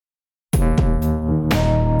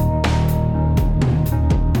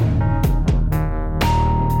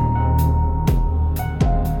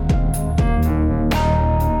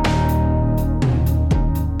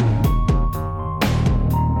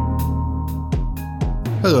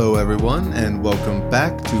Hello, everyone, and welcome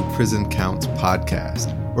back to Prison Counts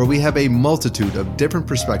Podcast, where we have a multitude of different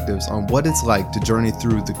perspectives on what it's like to journey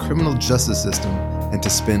through the criminal justice system and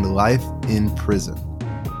to spend life in prison.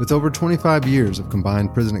 With over 25 years of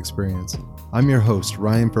combined prison experience, I'm your host,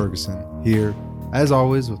 Ryan Ferguson, here, as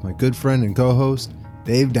always, with my good friend and co-host,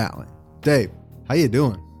 Dave Dowling. Dave, how you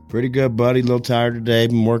doing? Pretty good, buddy. A little tired today.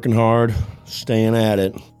 Been working hard, staying at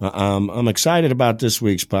it. I'm excited about this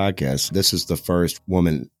week's podcast. This is the first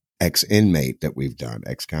woman ex-inmate that we've done,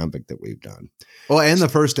 ex-convict that we've done. Well, and the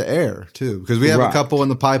first to air, too, because we have a couple in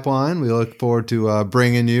the pipeline. We look forward to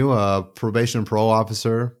bringing you a probation and parole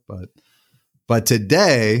officer. But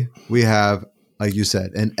today we have, like you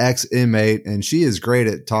said, an ex-inmate, and she is great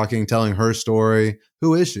at talking, telling her story.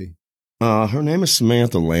 Who is she? Her name is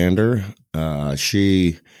Samantha Lander.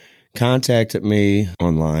 She contacted me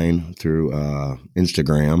online through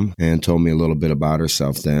Instagram and told me a little bit about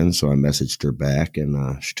herself then. So I messaged her back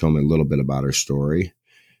and she told me a little bit about her story.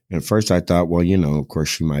 And at first I thought, well, of course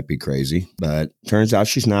she might be crazy, but turns out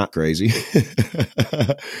she's not crazy,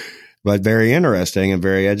 but very interesting and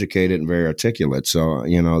very educated and very articulate. So,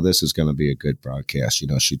 this is going to be a good broadcast.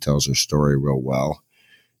 She tells her story real well,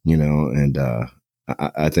 and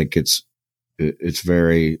I think it's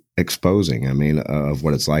very exposing, of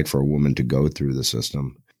what it's like for a woman to go through the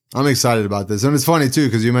system. I'm excited about this. And it's funny, too,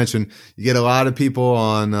 because you mentioned you get a lot of people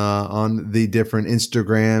on the different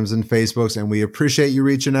Instagrams and Facebooks, and we appreciate you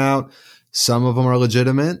reaching out. Some of them are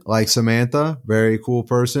legitimate, like Samantha, very cool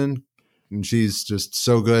person. And she's just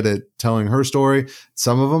so good at telling her story.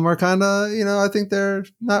 Some of them are kind of, I think they're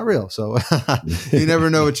not real. So you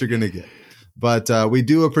never know what you're going to get. But we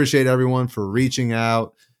do appreciate everyone for reaching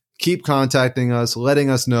out. Keep contacting us,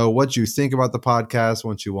 letting us know what you think about the podcast,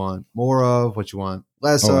 what you want more of, what you want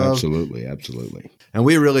less of. Absolutely, absolutely. And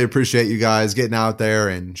we really appreciate you guys getting out there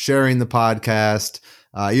and sharing the podcast.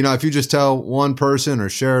 If you just tell one person or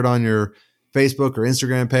share it on your Facebook or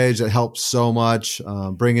Instagram page, that helps so much.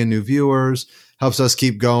 Bring in new viewers, helps us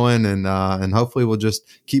keep going, and hopefully we'll just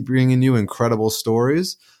keep bringing you incredible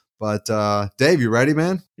stories. But Dave, you ready,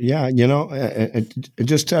 man? Yeah,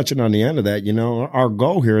 just touching on the end of that, our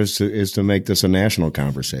goal here is to make this a national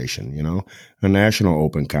conversation, a national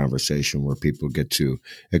open conversation where people get to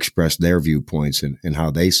express their viewpoints and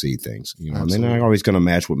how they see things. And they're not always going to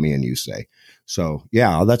match what me and you say. So,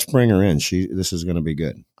 yeah, let's bring her in. This is going to be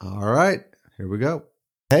good. All right, here we go.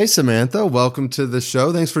 Hey, Samantha, welcome to the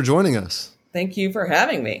show. Thanks for joining us. Thank you for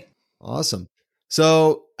having me. Awesome.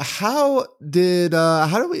 So how did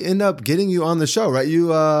we end up getting you on the show? Right?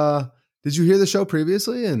 Did you hear the show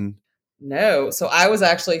previously? And no, so I was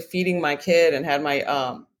actually feeding my kid and had my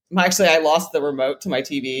I lost the remote to my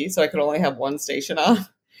TV, so I could only have one station on.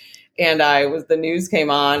 And the news came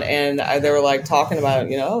on, and they were like talking about,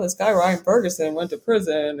 this guy Ryan Ferguson went to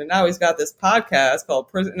prison, and now he's got this podcast called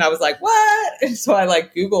Prison. And I was like, what? And so I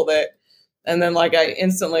Googled it. And then I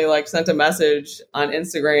instantly sent a message on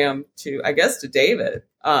Instagram to David,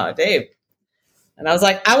 Dave. And I was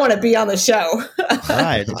like, I want to be on the show.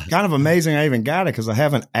 Right. It's kind of amazing I even got it because I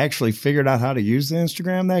haven't actually figured out how to use the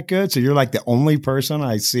Instagram that good. So you're the only person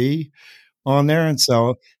I see on there. And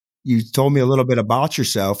so you told me a little bit about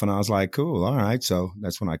yourself and I was like, cool. All right. So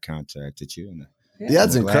that's when I contacted you. And yeah,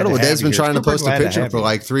 it's incredible. Dave's been trying to post a picture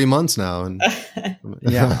for 3 months now. And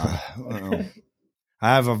yeah.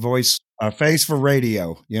 I have a face for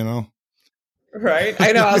radio, Right.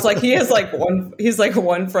 I know. I was like, he's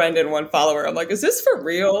one friend and one follower. I'm like, is this for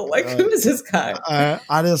real? Who is this guy?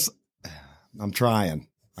 I'm trying.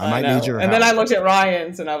 I might need your help. And then I looked at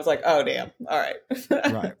Ryan's and I was like, oh, damn. All right.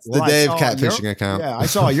 Right. Well, the Dave catfishing account. Yeah. I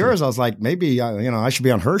saw yours. I was like, maybe, I should be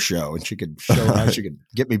on her show and she could show how she could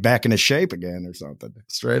get me back into shape again or something.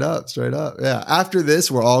 Straight up. Yeah. After this,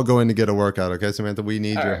 we're all going to get a workout. Okay, Samantha, we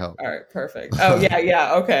need your help. All right. Perfect. Oh,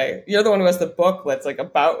 yeah. Okay. You're the one who has the book that's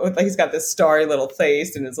about, he's got this starry little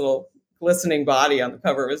face and his little glistening body on the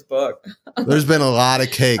cover of his book. There's been a lot of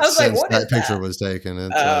cakes since that picture was taken.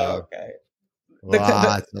 It's, okay. The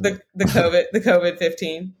COVID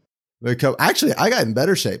 15. Actually, I got in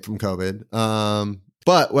better shape from COVID.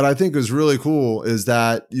 But what I think was really cool is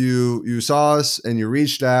that you saw us and you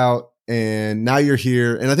reached out and now you're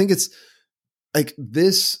here. And I think it's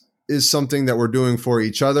this is something that we're doing for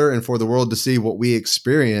each other and for the world to see what we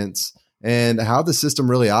experience and how the system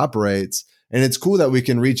really operates. And it's cool that we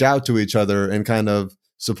can reach out to each other and kind of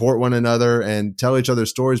support one another and tell each other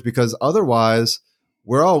stories because otherwise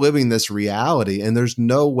we're all living this reality and there's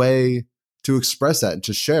no way to express that and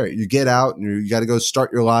to share it. You get out and you got to go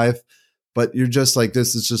start your life, but you're just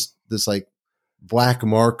this is just this black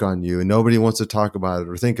mark on you and nobody wants to talk about it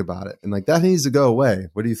or think about it. And that needs to go away.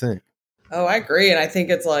 What do you think? Oh, I agree. And I think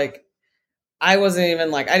it's like, I wasn't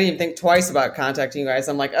even like, I didn't even think twice about contacting you guys.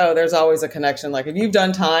 I'm like, oh, there's always a connection. Like if you've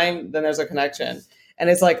done time, then there's a connection. And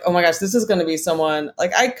it's like, oh my gosh, this is going to be someone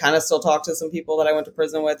like I kind of still talk to some people that I went to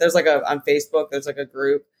prison with. There's like on Facebook, there's like a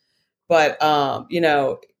group, but,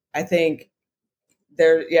 I think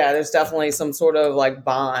there's definitely some sort of like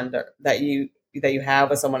bond that you have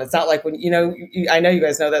with someone. It's not like when, I know you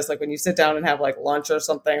guys know this, like when you sit down and have like lunch or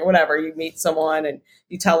something or whatever, you meet someone and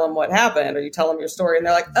you tell them what happened or you tell them your story and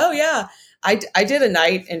they're like, oh yeah, I did a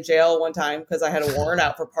night in jail one time because I had a warrant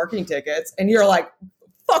out for parking tickets. And you're like,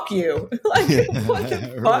 fuck you. Like, what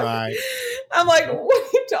the fuck? Right. I'm like, what are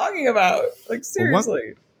you talking about? Like,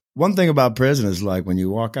 seriously. One thing about prison is like when you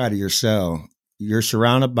walk out of your cell, you're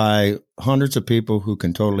surrounded by hundreds of people who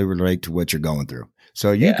can totally relate to what you're going through.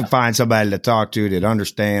 So you can find somebody to talk to that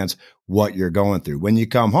understands what you're going through. When you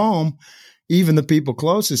come home, even the people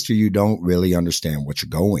closest to you don't really understand what you're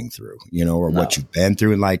going through, or what you've been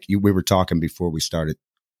through. And like we were talking before we started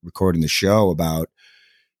recording the show about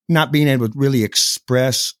not being able to really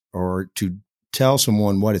express or to tell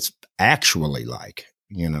someone what it's actually like,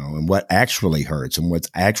 and what actually hurts and what's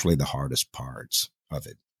actually the hardest parts of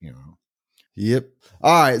it, Yep.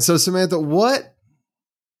 All right. So Samantha, what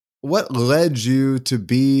led you to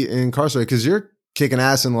be incarcerated? Because you're kicking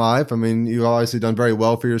ass in life. I mean, you've obviously done very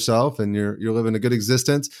well for yourself and you're living a good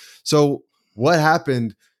existence. So what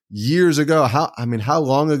happened years ago? How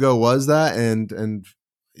long ago was that? And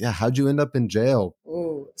yeah, how'd you end up in jail?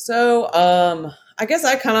 Ooh. So, I guess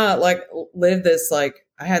I kind of like lived this, like,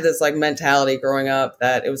 I had this like mentality growing up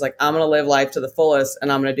that it was like, I'm going to live life to the fullest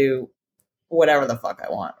and I'm going to do whatever the fuck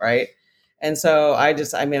I want. Right. And so I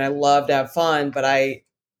love to have fun, but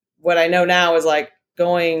what I know now is like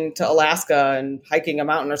going to Alaska and hiking a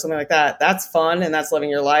mountain or something like that. That's fun. And that's living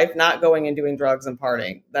your life, not going and doing drugs and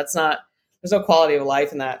partying. There's no quality of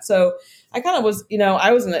life in that. So I kind of was,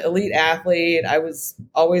 I was an elite athlete. I was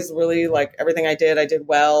always really like everything I did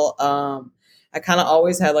well. I kind of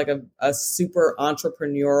always had like a super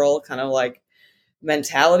entrepreneurial kind of like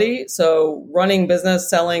mentality. So running business,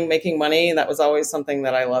 selling, making money, that was always something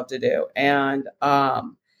that I loved to do. And,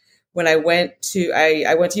 when I went to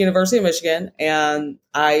University of Michigan and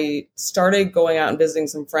I started going out and visiting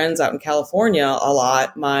some friends out in California a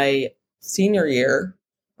lot my senior year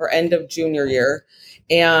or end of junior year.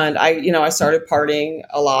 And I started partying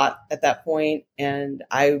a lot at that point, and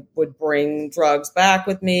I would bring drugs back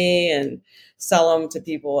with me and sell them to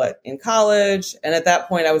people in college. And at that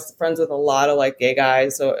point I was friends with a lot of like gay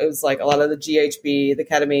guys. So it was like a lot of the GHB, the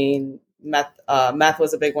ketamine, meth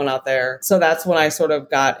was a big one out there. So that's when I sort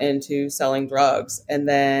of got into selling drugs. And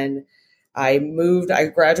then I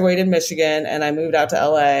graduated Michigan and I moved out to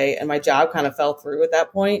LA, and my job kind of fell through at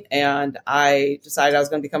that point. And I decided I was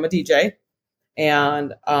going to become a DJ.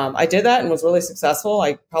 And I did that and was really successful.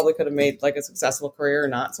 I probably could have made like a successful career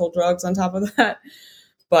and not sold drugs on top of that.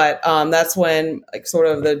 But that's when like sort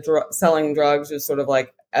of the selling drugs just sort of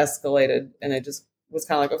like escalated, and it just was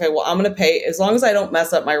kind of like, okay, well, I'm going to pay as long as I don't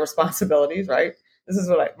mess up my responsibilities, right? This is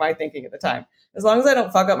what my thinking at the time. As long as I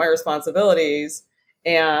don't fuck up my responsibilities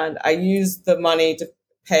and I use the money to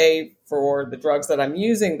pay for the drugs that I'm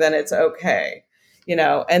using, then it's okay,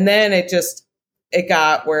 And then it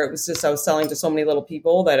got where it was just, I was selling to so many little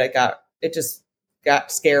people that it just got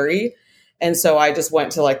scary. And so I just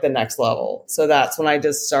went to like the next level. So that's when I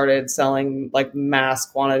just started selling like mass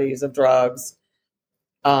quantities of drugs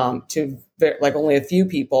to like only a few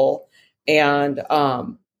people. And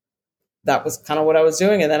that was kind of what I was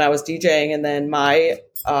doing. And then I was DJing, and then my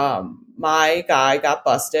guy got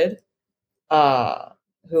busted,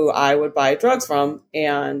 who I would buy drugs from.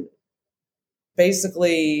 And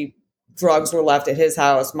basically drugs were left at his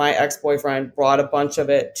house. My ex-boyfriend brought a bunch of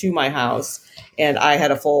it to my house, and I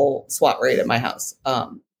had a full SWAT raid at my house,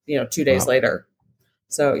 2 days later.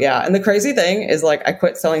 So yeah. And the crazy thing is like, I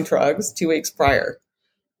quit selling drugs 2 weeks prior.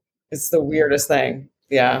 It's the weirdest thing.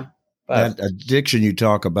 Yeah. But that addiction you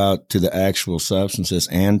talk about to the actual substances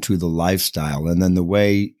and to the lifestyle, and then the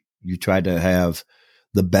way you try to have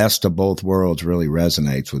the best of both worlds really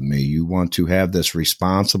resonates with me. You want to have this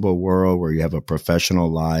responsible world where you have a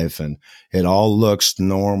professional life and it all looks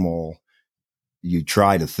normal. You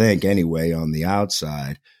try to think anyway on the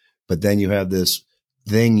outside, but then you have this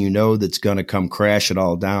thing, that's going to come crash it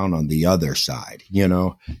all down on the other side,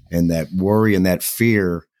 and that worry and that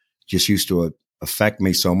fear just used to affect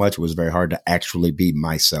me so much. It was very hard to actually be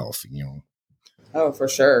myself, Oh, for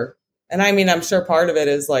sure. And I mean, I'm sure part of it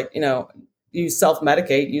is like, you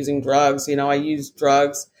self-medicate using drugs. I use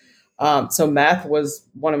drugs. So meth was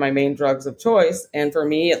one of my main drugs of choice. And for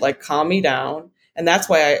me, it like calmed me down. And that's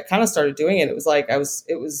why I kind of started doing it. It was like, it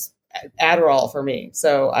was Adderall for me.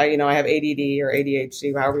 So I have ADD or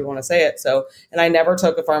ADHD, however you want to say it. So, and I never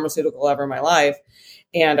took a pharmaceutical ever in my life,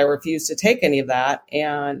 and I refused to take any of that.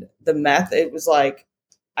 And the meth, it was like,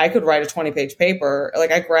 I could write a 20-page paper.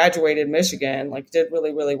 Like, I graduated Michigan, like did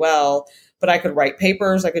really, really well, but I could write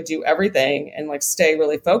papers. I could do everything and like stay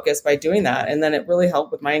really focused by doing that. And then it really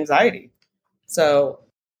helped with my anxiety. So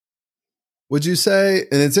would you say,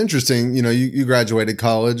 and it's interesting, you graduated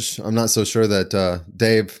college. I'm not so sure that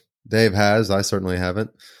Dave has. I certainly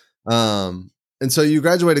haven't. And so you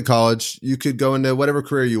graduated college. You could go into whatever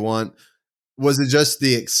career you want. Was it just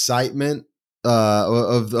the excitement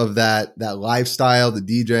of that lifestyle, the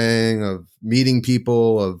DJing, of meeting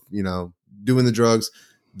people, of doing the drugs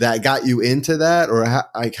that got you into that, or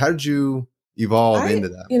how did you evolve into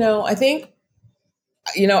that? I think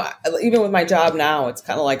even with my job now, it's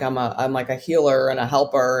kind of like I'm like a healer and a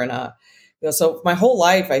helper and so my whole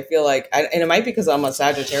life I feel like, and it might be because I'm a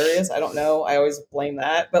Sagittarius, I don't know, I always blame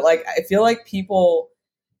that, but like I feel like people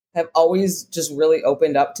have always just really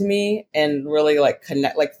opened up to me and really like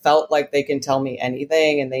felt like they can tell me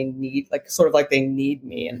anything, and they need sort of like they need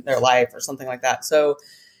me in their life or something like that. So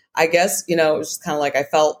I guess, it was just kind of like I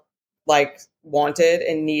felt like wanted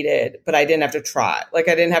and needed, but I didn't have to try. Like,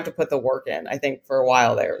 I didn't have to put the work in. I think for a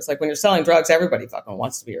while there, it's like when you're selling drugs, everybody fucking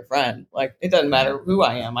wants to be your friend. Like, it doesn't matter who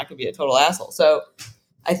I am. I could be a total asshole. So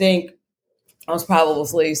I think I was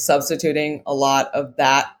probably substituting a lot of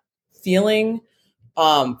that feeling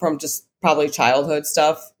from just probably childhood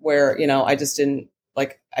stuff where, I just didn't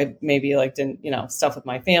didn't, stuff with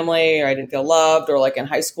my family, or I didn't feel loved, or like in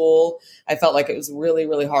high school, I felt like it was really,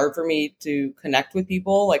 really hard for me to connect with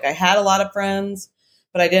people. Like, I had a lot of friends,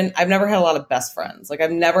 but I've never had a lot of best friends. Like, I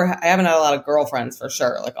haven't had a lot of girlfriends for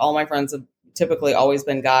sure. Like, all my friends have typically always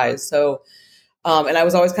been guys. So, and I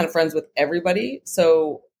was always kind of friends with everybody.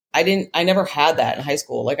 So I never had that in high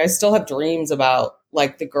school. Like, I still have dreams about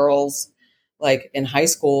like the girls, like in high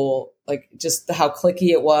school, like just how cliquey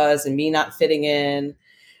it was and me not fitting in.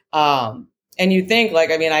 And you think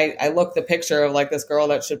I looked the picture of like this girl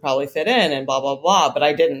that should probably fit in and blah, blah, blah, but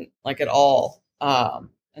I didn't like at all.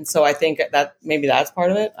 And so I think that maybe that's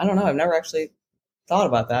part of it. I don't know. I've never actually thought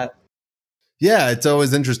about that. Yeah. It's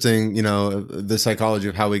always interesting, the psychology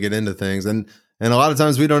of how we get into things. And a lot of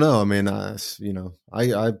times we don't know. I mean, I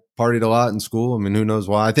partied a lot in school. I mean, who knows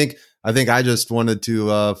why? I think I just wanted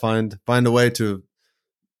to find a way to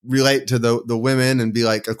relate to the women and be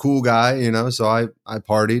like a cool guy, so I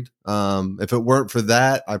partied. If it weren't for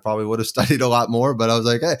that, I probably would have studied a lot more, but I was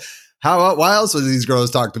like, hey, why else would these girls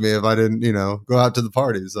talk to me if I didn't, go out to the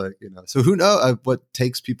parties? Like, so who knows what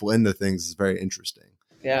takes people into things is very interesting.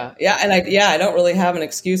 Yeah. Yeah. And I don't really have an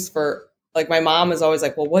excuse for, like, my mom is always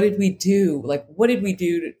like, well, what did we do? Like, what did we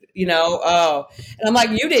do? Oh, and I'm like,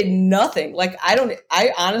 you did nothing. Like,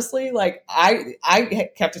 I honestly, like, I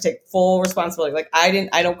have to take full responsibility. Like,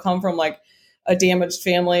 I don't come from like a damaged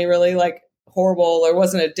family, really, like horrible. There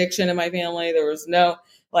wasn't addiction in my family. There was no,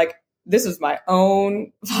 like, this is my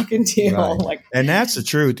own fucking deal. Right. Like, and that's the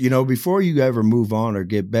truth. Before you ever move on or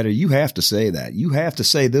get better, you have to say that. You have to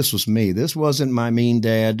say, this was me. This wasn't my mean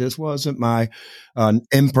dad. This wasn't my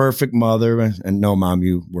imperfect mother. And no, Mom,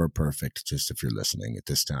 you were perfect, just if you're listening at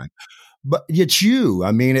this time. But it's you.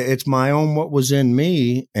 I mean, it's my own, what was in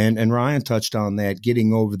me. And Ryan touched on that,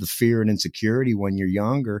 getting over the fear and insecurity when you're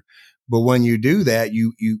younger. But when you do that,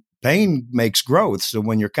 you pain makes growth. So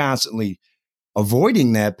when you're constantly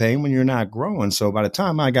avoiding that pain, when you're not growing. So by the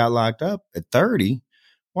time I got locked up at 30,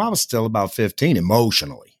 well, I was still about 15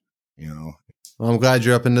 emotionally, Well, I'm glad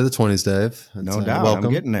you're up into the 20s, Dave. No doubt. Welcome.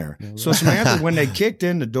 I'm getting there. So Samantha, when they kicked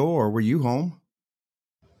in the door, were you home?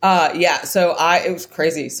 Yeah. So it was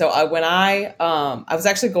crazy. So when I was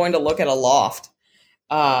actually going to look at a loft,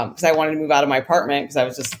 because I wanted to move out of my apartment, because I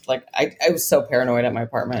was just like, I was so paranoid at my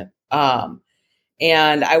apartment.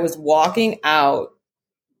 And I was walking out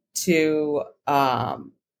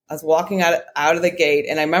out of the gate,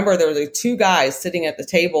 and I remember there were like two guys sitting at the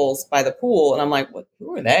tables by the pool, and I'm like,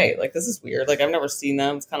 who are they? Like, this is weird. Like, I've never seen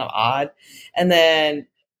them. It's kind of odd. And then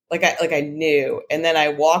I knew, and then I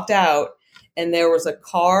walked out, and there was a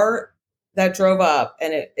car that drove up,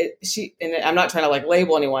 and I'm not trying to like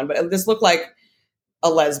label anyone, but this looked like a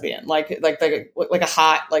lesbian, like a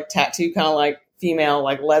hot, like tattoo kind of like female,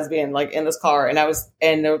 like lesbian, like in this car. And I was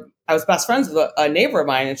best friends with a neighbor of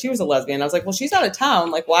mine, and she was a lesbian. I was like, well, she's out of town.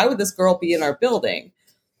 Like, why would this girl be in our building?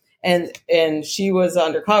 And she was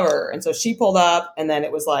undercover. And so she pulled up, and then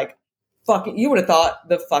it was like, fucking, you would have thought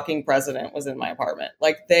the fucking president was in my apartment.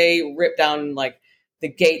 Like, they ripped down like the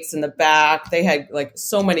gates in the back. They had like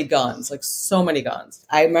so many guns.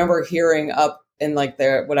 I remember hearing up in like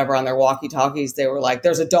their whatever on their walkie talkies, they were like,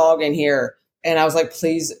 there's a dog in here. And I was like,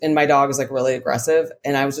 please. And my dog is like really aggressive.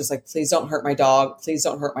 And I was just like, please don't hurt my dog. Please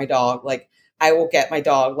don't hurt my dog. Like, I will get my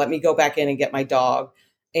dog. Let me go back in and get my dog.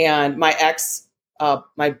 And my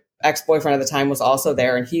ex-boyfriend at the time was also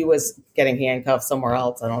there, and he was getting handcuffed somewhere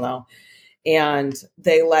else. I don't know. And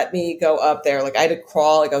they let me go up there. Like I had to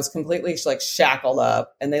crawl, like I was completely like shackled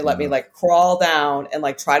up, and they let me like crawl down and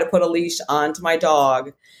like try to put a leash onto my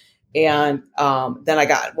dog. And then I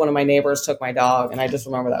got one of my neighbors took my dog, and I just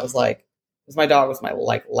remember that was like, because my dog was my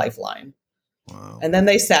like lifeline. Wow. And then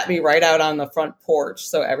they sat me right out on the front porch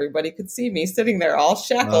so everybody could see me sitting there all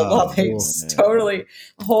shackled while they totally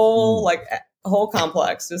whole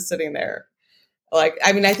complex just sitting there. Like,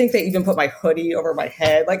 I mean, I think they even put my hoodie over my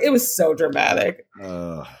head. Like, it was so dramatic.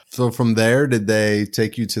 So from there, did they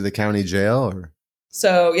take you to the county jail or?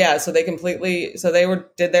 So, yeah. So they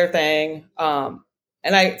did their thing.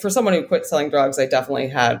 And for someone who quit selling drugs, I definitely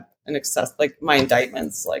had an excess, like my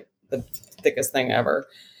indictments, like the thickest thing ever.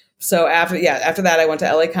 So after that, I went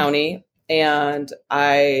to LA County, and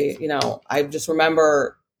I just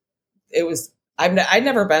remember it was, I'd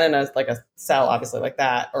never been in a cell, obviously, like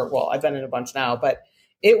that, or well, I've been in a bunch now, but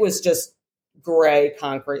it was just gray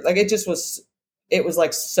concrete. Like it was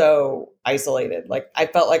like so isolated. Like I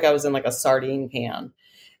felt like I was in like a sardine can.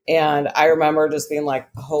 And I remember just being like,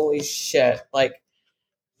 holy shit. Like,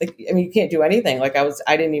 I mean, you can't do anything. Like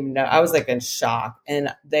I didn't even know. I was like in shock. And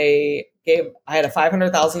I had a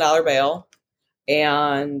 $500,000 bail.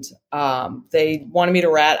 And they wanted me to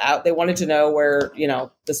rat out. They wanted to know where,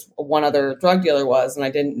 this one other drug dealer was. And I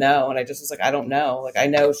didn't know. And I just was like, I don't know. Like, I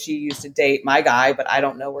know she used to date my guy, but I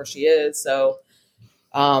don't know where she is. So,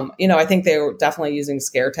 I think they were definitely using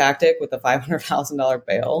scare tactic with the $500,000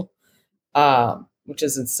 bail, which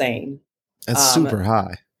is insane. That's super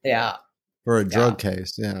high. Yeah. For a drug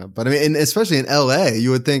case. Yeah. But I mean, and especially in LA, you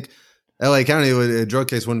would think LA County, a drug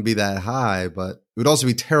case wouldn't be that high, but it would also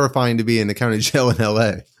be terrifying to be in the county jail in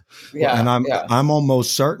LA. Yeah. And I'm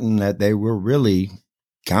almost certain that they were really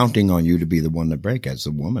counting on you to be the one to break as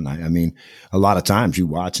a woman. I mean, a lot of times you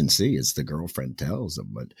watch and see it's the girlfriend tells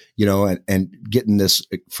them, but and getting this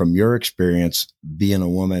from your experience, being a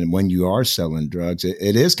woman when you are selling drugs,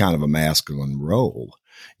 it is kind of a masculine role,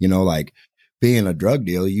 like being a drug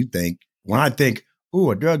dealer. When I think,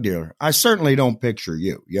 ooh, a drug dealer, I certainly don't picture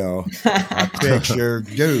you, I picture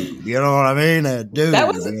dude, you know what I mean? A dude. I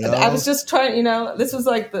was just trying, this was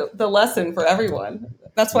like the lesson for everyone.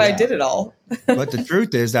 That's why I did it all. But the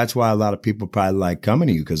truth is, that's why a lot of people probably like coming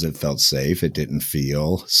to you, because it felt safe. It didn't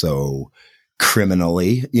feel so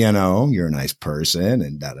criminally, you're a nice person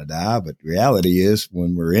and da-da-da. But reality is,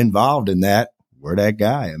 when we're involved in that, we're that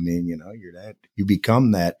guy. I mean, you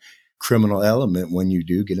become that criminal element when you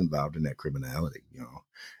do get involved in that criminality,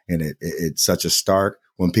 and it's such a stark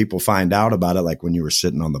when people find out about it. Like when you were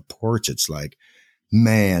sitting on the porch, it's like,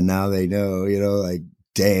 man, now they know, like,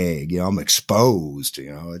 dang, I'm exposed,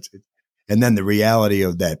 and then the reality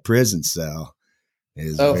of that prison cell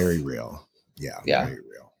is very real. Yeah. Very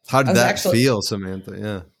real. How did that feel, Samantha?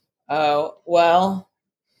 Yeah. Oh, well,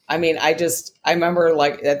 I mean, I remember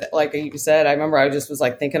like you said, I remember I just was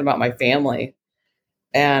like thinking about my family.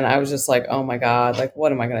 And I was just like, oh my God, like,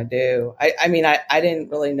 what am I going to do? I mean, I didn't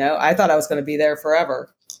really know. I thought I was going to be there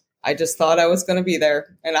forever. I just thought I was going to be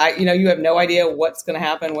there. And you have no idea what's going to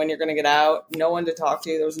happen, when you're going to get out. No one to talk to.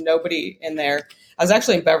 There was nobody in there. I was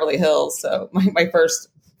actually in Beverly Hills. So my first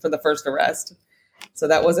arrest. So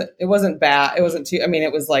it wasn't bad. It wasn't too, I mean,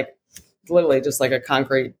 it was like literally just like a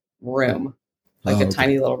concrete room, like a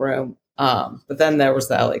tiny little room. But then there was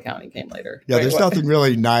the LA County came later. Yeah, there's nothing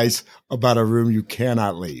really nice about a room you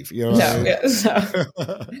cannot leave. No.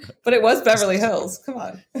 But it was Beverly Hills. Come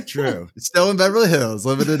on. True. It's still in Beverly Hills,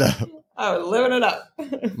 living it up. I was living it up.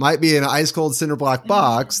 Might be an ice cold cinder block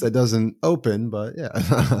box that doesn't open, but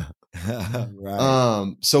yeah.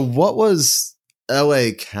 Right. So what was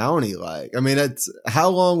LA County like? I mean, how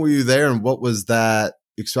long were you there, and what was that?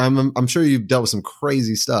 I'm sure you've dealt with some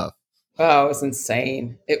crazy stuff. Oh, it was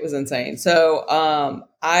insane. It was insane. So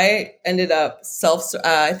I ended up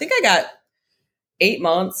I think I got 8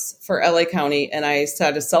 months for LA County, and I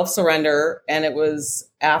had to self-surrender. And it was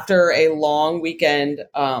after a long weekend.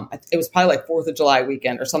 It was probably like 4th of July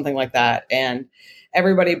weekend or something like that. And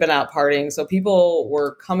everybody had been out partying. So people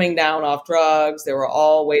were coming down off drugs. They were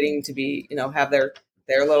all waiting to be, have their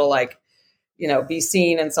little like, be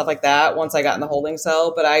seen and stuff like that once I got in the holding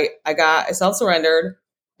cell. But I self-surrendered.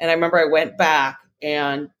 And I remember I went back,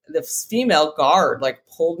 and the female guard like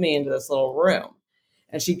pulled me into this little room,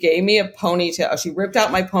 and she gave me a ponytail. She ripped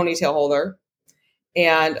out my ponytail holder,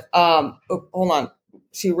 and hold on.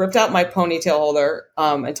 she ripped out my ponytail holder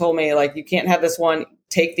and told me, like, you can't have this one.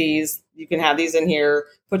 Take these. You can have these in here.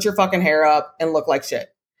 Put your fucking hair up and look like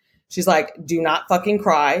shit. She's like, do not fucking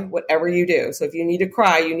cry, whatever you do. So if you need to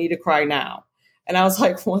cry, you need to cry now. And I was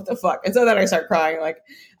like, what the fuck? And so then I started crying. Like,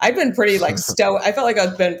 I've been pretty like stoic. I felt like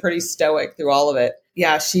I've been pretty stoic through all of it.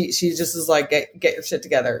 Yeah, she just is like, get your shit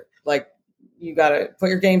together. Like, you got to put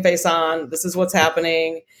your game face on. This is what's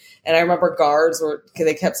happening. And I remember guards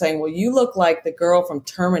they kept saying, well, you look like the girl from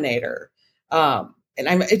Terminator.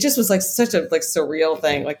 It just was like such a like surreal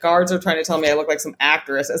thing. Like, guards are trying to tell me I look like some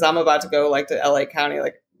actress as I'm about to go like to LA County.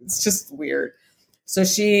 Like, it's just weird. So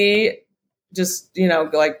she just,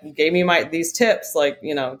 like gave me these tips, like,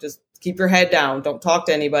 just keep your head down. Don't talk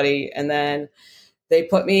to anybody. And then they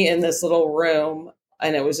put me in this little room,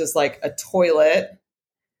 and it was just like a toilet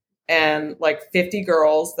and like 50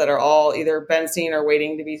 girls that are all either been seen or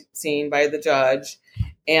waiting to be seen by the judge.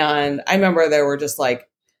 And I remember there were just like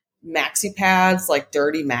maxi pads, like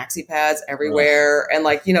dirty maxi pads everywhere. And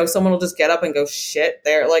like, someone will just get up and go shit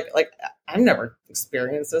there. Like I've never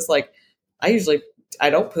experienced this. Like, I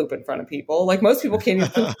don't poop in front of people. Like, most people can't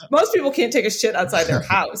take a shit outside their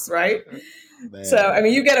house. Right. Man. So, I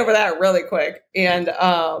mean, you get over that really quick. And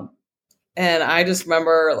I just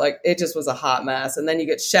remember, like, it just was a hot mess. And then you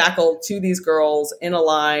get shackled to these girls in a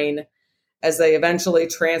line as they eventually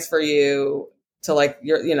transfer you to, like,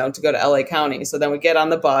 to go to LA County. So then we get on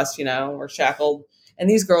the bus, we're shackled, and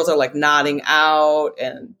these girls are like nodding out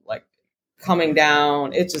and like coming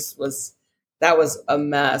down. That was a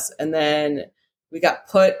mess. And then we got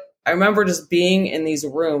I remember just being in these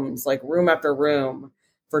rooms, like room after room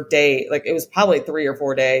for days. Like, it was probably 3 or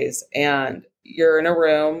 4 days. And you're in a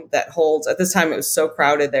room that holds, at this time it was so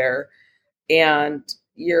crowded there, and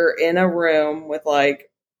you're in a room with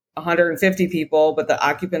like 150 people, but the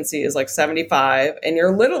occupancy is like 75, and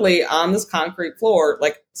you're literally on this concrete floor,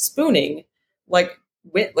 like spooning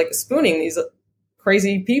these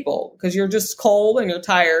crazy people, because you're just cold and you're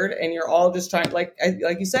tired, and you're all just trying, like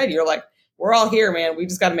you said, you're like, we're all here, man. We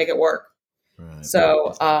just got to make it work. Right.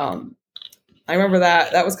 So I remember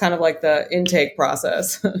that was kind of like the intake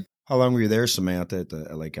process. How long were you there, Samantha, at the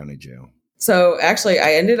LA County Jail? So actually,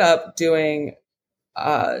 I ended up doing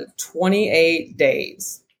 28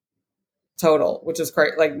 days total, which was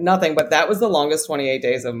great. Like, nothing, but that was the longest 28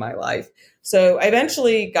 days of my life. So I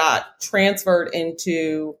eventually got transferred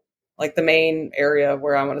into like the main area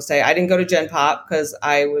where I want to say. I didn't go to Gen Pop because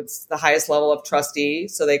I was the highest level of trustee.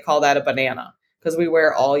 So they call that a banana, because we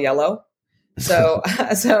wear all yellow. So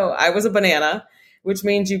I was a banana, which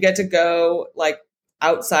means you get to go like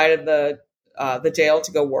outside of the jail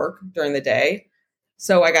to go work during the day.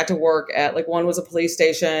 So I got to work at, like, one was a police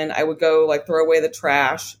station. I would go like throw away the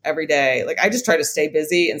trash every day. Like, I just try to stay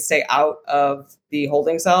busy and stay out of the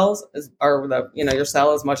holding cells or your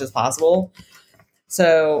cell as much as possible.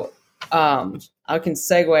 So I can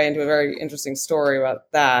segue into a very interesting story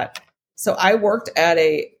about that. So I worked at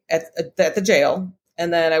the jail,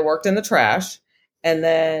 and then I worked in the trash, and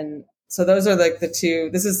then so those are like the two.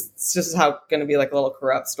 This is just how going to be like a little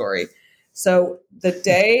corrupt story. So the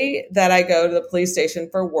day that I go to the police station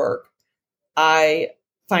for work, I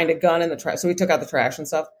find a gun in the trash. So we took out the trash and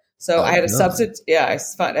stuff. So I had a substitute. Yeah, I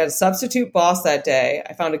had a substitute boss that day.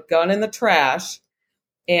 I found a gun in the trash,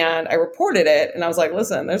 and I reported it. And I was like,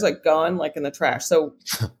 "Listen, there's a gun like in the trash." So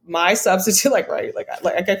my substitute, I could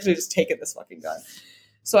have just taken this fucking gun.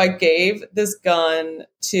 So I gave this gun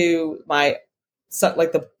to my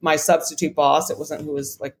substitute boss. It wasn't who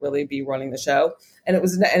was like really be running the show. And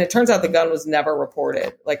it turns out the gun was never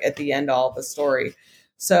reported, like at the end of the story.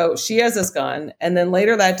 So she has this gun. And then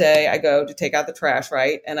later that day, I go to take out the trash,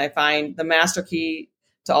 right? And I find the master key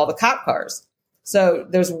to all the cop cars. So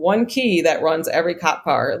there's one key that runs every cop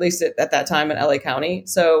car, at least at that time in LA County.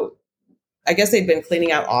 So I guess they'd been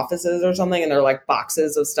cleaning out offices or something, and there are like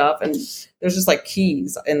boxes of stuff, and there's just like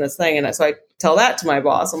keys in this thing. And so I tell that to my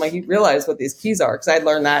boss. I'm like, you realize what these keys are? Because I'd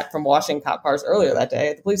learned that from washing cop cars earlier that day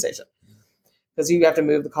at the police station, because you have to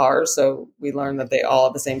move the cars. So we learned that they all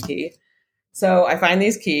have the same key. So I find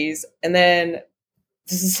these keys, and then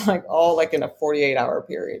this is like all like in a 48-hour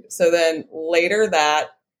period. So then later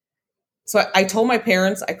so I told my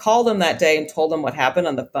parents, I called them that day and told them what happened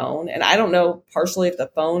on the phone. And I don't know partially if the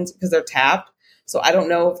phones, because they're tapped. So I don't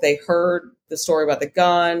know if they heard the story about the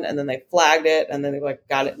gun and then they flagged it and then they like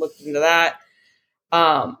got it, looked into that.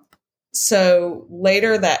 So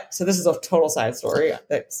this is a total side story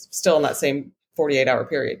that's still in that same 48-hour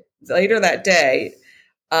period. Later that day,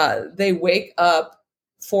 they wake up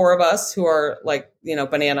 4 of us who are like,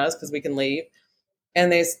 bananas because we can leave.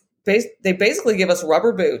 And they basically give us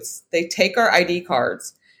rubber boots. They take our ID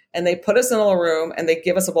cards and they put us in a little room and they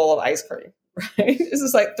give us a bowl of ice cream, right? This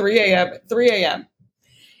is like 3 a.m.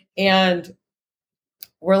 And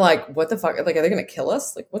we're like, what the fuck? Like, are they going to kill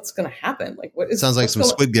us? Like, what's going to happen? Like, what is, sounds like some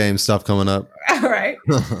Squid Game stuff coming up. Right.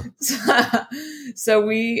 So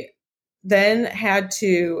we then had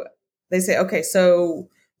to, they say, okay, so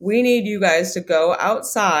we need you guys to go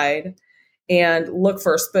outside and look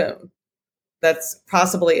for a spoon that's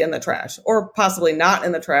possibly in the trash or possibly not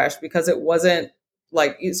in the trash because it wasn't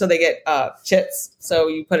like, so they get chits. So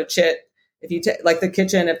you put a chit. If you like the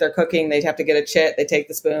kitchen, if they're cooking, they'd have to get a chit. They take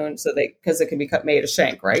the spoon because it can be made a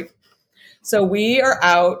shank, right? So we are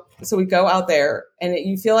out. So we go out there, and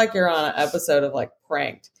you feel like you're on an episode of like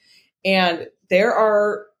Pranked, and there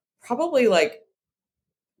are probably like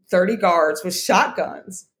 30 guards with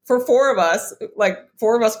shotguns for four of us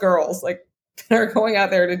girls, like that are going out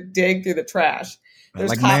there to dig through the trash. There's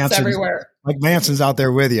like cops everywhere. Like Manson's out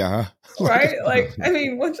there with you, huh? Right? Like, I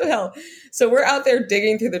mean, what the hell? So we're out there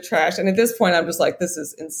digging through the trash. And at this point, I'm just like, this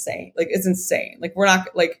is insane. Like, it's insane. Like, we're not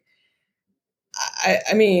like,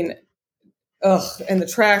 I mean, ugh. And the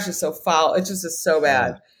trash is so foul. It just is so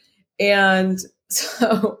bad. And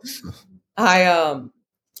so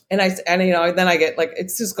then I get like,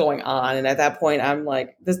 it's just going on. And at that point, I'm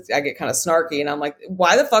like, I get kind of snarky, and I'm like,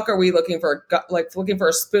 why the fuck are we looking for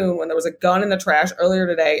a spoon when there was a gun in the trash earlier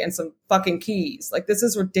today and some fucking keys? Like, this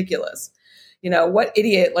is ridiculous. You know, what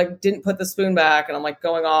idiot like didn't put the spoon back? And I'm like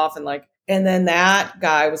going off and then that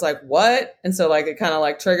guy was like, what? And so like, it kind of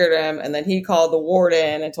like triggered him. And then he called the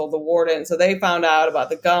warden and told the warden. So they found out about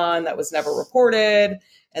the gun that was never reported.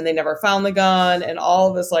 And they never found the gun and all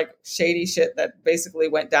of this like shady shit that basically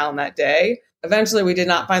went down that day. Eventually we did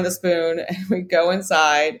not find the spoon, and we go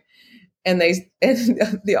inside, and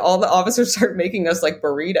all the officers start making us like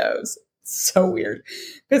burritos. So weird.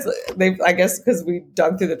 Because because we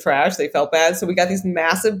dug through the trash, they felt bad. So we got these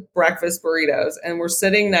massive breakfast burritos, and we're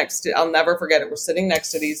sitting next to, I'll never forget it. We're sitting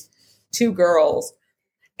next to these two girls.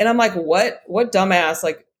 And I'm like, what dumbass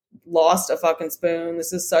like lost a fucking spoon?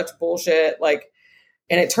 This is such bullshit. Like,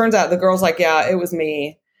 and it turns out the girl's like, yeah, it was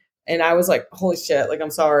me. And I was like, holy shit. Like,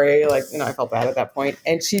 I'm sorry. Like, you know, I felt bad at that point.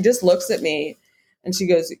 And she just looks at me and she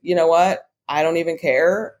goes, you know what? I don't even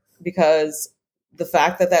care, because the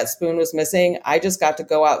fact that spoon was missing, I just got to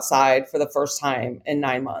go outside for the first time in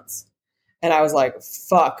 9 months. And I was like,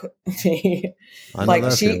 fuck me. Like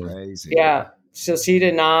crazy. Yeah. So she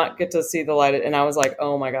did not get to see the light. And I was like,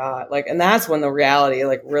 oh my God. Like, and that's when the reality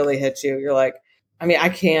like really hits you. You're like, I mean, I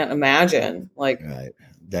can't imagine like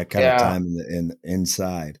that kind of time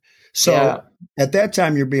inside. So at that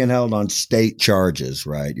time, you're being held on state charges,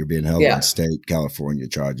 right? You're being held on state California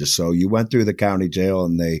charges. So you went through the county jail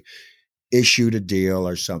and they issued a deal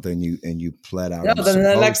or something, and you pled out. No, then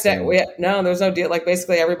the next day, there was no deal. Like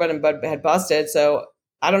basically everybody had busted. So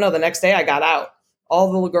I don't know. The next day I got out.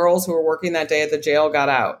 All the girls who were working that day at the jail got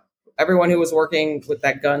out. Everyone who was working with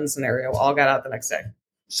that gun scenario all got out the next day.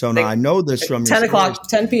 So now I know this from 10 o'clock,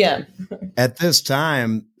 10 p.m. At this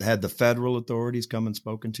time, had the federal authorities come and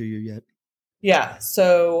spoken to you yet? Yeah.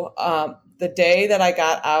 So the day that I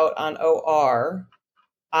got out on OR,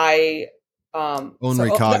 I own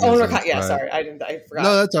recognizance. Right. Sorry, I forgot.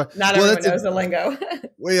 No, that's all right. Not everyone knows the lingo.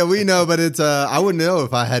 Well, yeah, we know, but it's I wouldn't know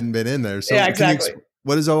if I hadn't been in there. So yeah, exactly.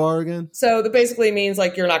 What is OR again? So that basically means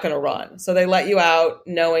like you're not going to run. So they let you out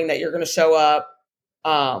knowing that you're going to show up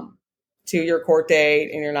to your court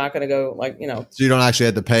date, and you're not going to go like, you know. So you don't actually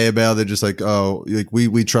have to pay a bail. They're just like, oh, like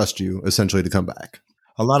we trust you essentially to come back.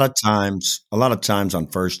 A lot of times on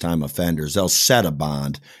first time offenders, they'll set a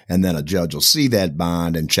bond, and then a judge will see that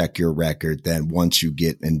bond and check your record. Then once you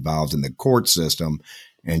get involved in the court system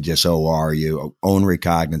and just OR you, own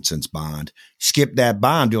recognizance bond, skip that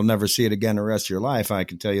bond, you'll never see it again the rest of your life. I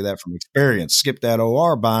can tell you that from experience. Skip that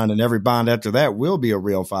OR bond, and every bond after that will be a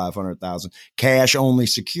real $500,000, cash only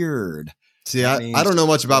secured. See, I don't know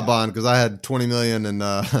much about bond because I had 20 million and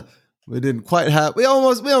we didn't quite have. We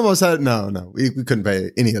almost had. No, we couldn't pay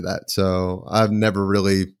any of that. So I've never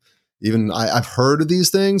really I've heard of these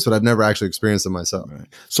things, but I've never actually experienced them myself. Right.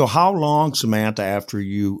 So how long, Samantha, after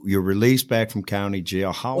you're released back from county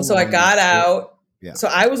jail? So I got out. Yeah. So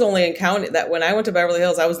I was only in county that when I went to Beverly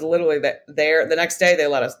Hills, I was literally there. The next day they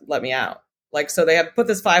let me out. Like, so they had put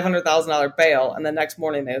this $500,000 bail, and the next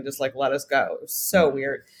morning they just like let us go. It was so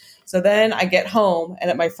weird. So then I get home, and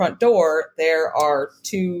at my front door there are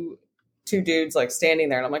two dudes like standing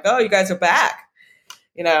there, and I'm like, oh, you guys are back,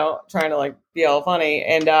 you know, trying to like be all funny.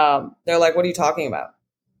 And they're like, what are you talking about?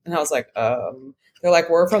 And I was like, they're like,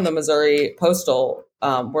 we're from the Missouri Postal.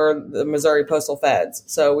 We're the Missouri Postal Feds.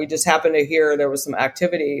 So we just happened to hear there was some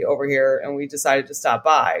activity over here, and we decided to stop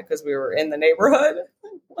by because we were in the neighborhood.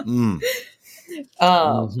 Mm.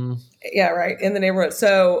 Mhm. Yeah, right. In the neighborhood.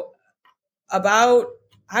 So I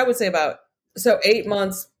would say about 8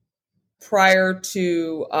 months prior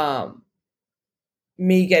to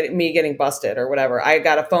me getting busted or whatever, I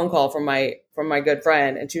got a phone call from my good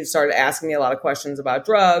friend, and she started asking me a lot of questions about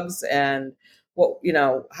drugs and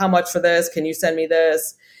how much for this? Can you send me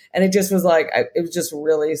this? And it just was like, it was just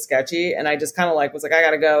really sketchy. And I just kind of was like, I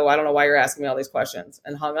got to go. I don't know why you're asking me all these questions,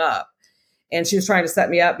 and hung up. And she was trying to set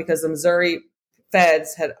me up because the Missouri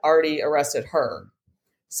feds had already arrested her.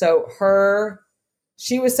 So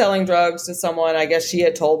she was selling drugs to someone. I guess she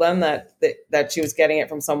had told them that she was getting it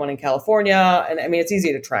from someone in California. And I mean, it's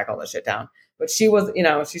easy to track all this shit down, but she was,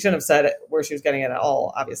 she shouldn't have said it where she was getting it at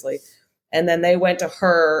all, obviously. And then they went to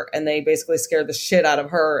her and they basically scared the shit out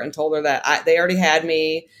of her and told her that they already had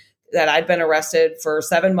me, that I'd been arrested for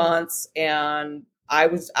 7 months, and I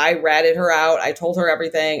ratted her out. I told her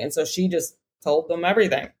everything. And so she just told them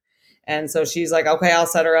everything. And so she's like, okay, I'll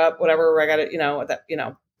set her up, whatever. I got it,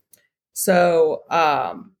 So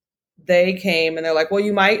they came and they're like, well,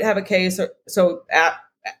 you might have a case.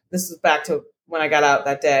 This is back to when I got out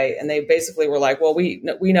that day. And they basically were like, well, we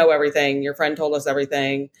know everything. Your friend told us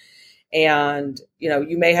everything. And,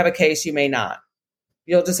 you may have a case, you may not.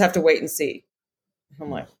 You'll just have to wait and see. I'm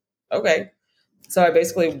like, okay. So I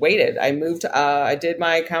basically waited. I moved, I did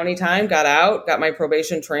my county time, got out, got my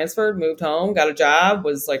probation transferred, moved home, got a job,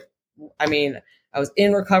 I was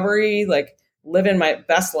in recovery, living my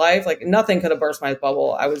best life. Nothing could have burst my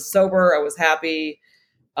bubble. I was sober. I was happy.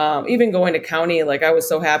 Even going to county, I was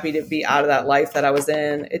so happy to be out of that life that I was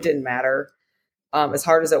in. It didn't matter, as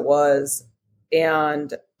hard as it was.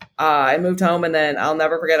 And I moved home, and then I'll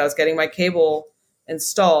never forget, I was getting my cable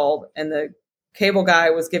installed, and the cable guy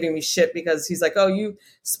was giving me shit because he's like, oh, you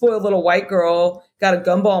spoiled little white girl, got a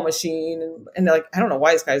gumball machine. And I don't know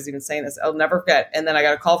why this guy's even saying this. I'll never forget. And then I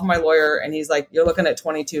got a call from my lawyer, and he's like, you're looking at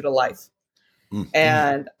 22 to life. Mm-hmm.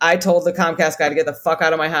 And I told the Comcast guy to get the fuck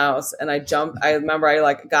out of my house. And I remember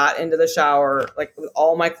I got into the shower, with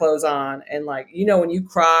all my clothes on. And when you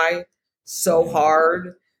cry so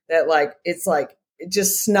hard that it's it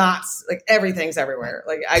just snots, everything's everywhere.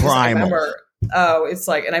 I remember,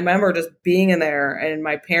 and I remember just being in there, and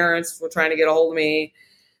my parents were trying to get a hold of me,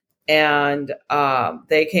 and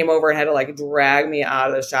they came over and had to drag me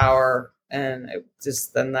out of the shower. And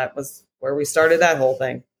then that was where we started that whole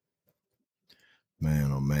thing.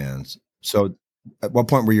 Man, oh man. So at what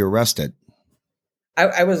point were you arrested?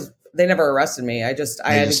 They never arrested me. I had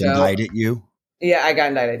to go. Indicted you? Yeah, I got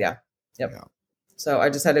indicted. Yeah. Yep. Yeah. So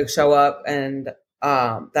I just had to show up, and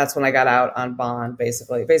that's when I got out on bond,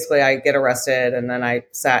 basically. Basically, I get arrested, and then I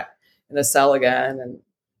sat in a cell again, and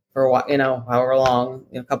for a while, however long,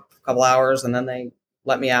 a couple hours, and then they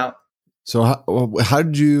let me out. So how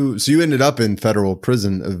did you? So you ended up in federal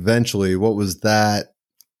prison eventually. What was that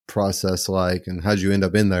process like, and how did you end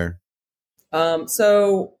up in there?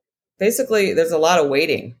 So basically, there's a lot of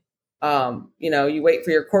waiting. You wait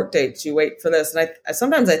for your court dates, you wait for this, and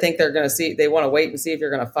sometimes I think they want to wait and see if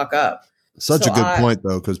you're going to fuck up. Such a good point,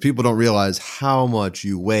 though, because people don't realize how much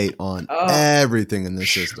you wait on everything in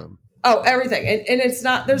this system. Oh, everything. And it's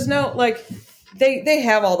not, there's no, they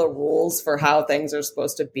have all the rules for how things are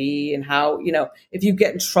supposed to be, and how, if you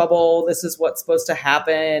get in trouble, this is what's supposed to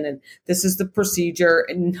happen, and this is the procedure.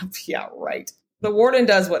 And yeah, right. The warden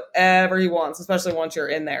does whatever he wants, especially once you're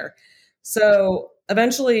in there. So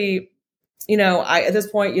eventually, at this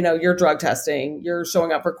point, you're drug testing, you're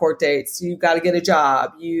showing up for court dates, you got to get a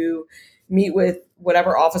job, you meet with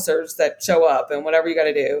whatever officers that show up, and whatever you got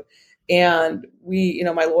to do. And we,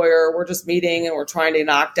 my lawyer, we're just meeting, and we're trying to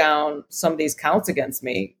knock down some of these counts against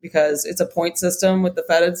me, because it's a point system with the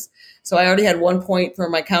feds. So I already had 1 point for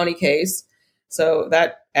my county case. So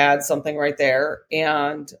that adds something right there.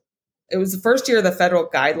 And it was the first year of the federal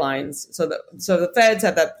guidelines. So the feds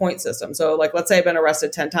have that point system. So let's say I've been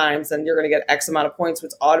arrested 10 times, then you're going to get X amount of points,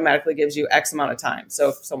 which automatically gives you X amount of time. So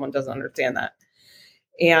if someone doesn't understand that.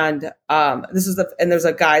 And there's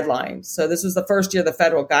a guideline. So this was the first year the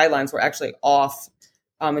federal guidelines were actually off,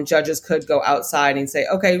 and judges could go outside and say,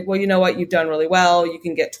 okay, well, you know what? You've done really well. You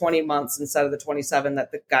can get 20 months instead of the 27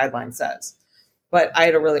 that the guideline says. But I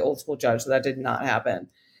had a really old school judge, so that did not happen.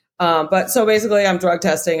 But so basically I'm drug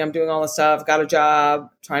testing, I'm doing all this stuff, got a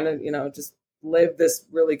job, trying to, just live this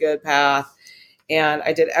really good path. And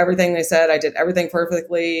I did everything they said. I did everything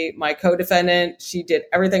perfectly. My co-defendant, she did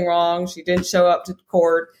everything wrong. She didn't show up to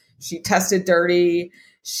court. She tested dirty.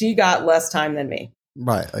 She got less time than me.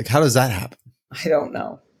 Right. How does that happen? I don't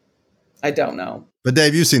know. But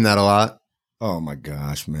Dave, you've seen that a lot. Oh my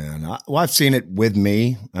gosh, man. I've seen it with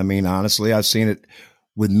me. I mean, honestly, I've seen it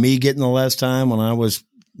with me getting the less time when I was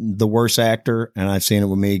the worse actor, and I've seen it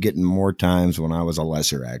with me getting more times when I was a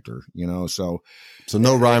lesser actor, so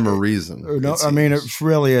no rhyme or reason. No, I mean,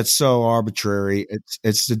 it's so arbitrary.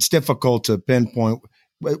 It's difficult to pinpoint.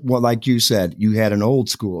 Well, like you said, you had an old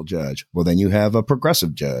school judge. Well, then you have a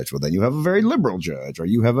progressive judge. Well, then you have a very liberal judge, or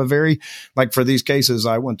you have a very, like for these cases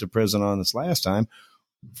I went to prison on this last time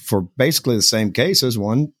for basically the same cases.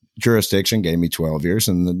 One jurisdiction gave me 12 years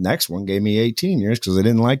and the next one gave me 18 years because they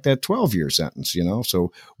didn't like that 12-year sentence,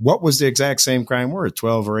 So what was the exact same crime word,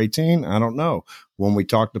 12 or 18? I don't know. When we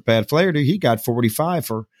talked to Pat Flaherty, he got 45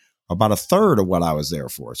 for about a third of what I was there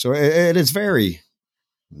for. So it is very,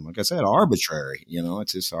 like I said, arbitrary.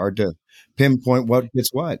 It's just hard to pinpoint what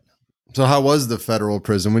gets what. So how was the federal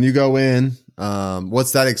prison when you go in?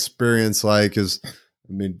 What's that experience like?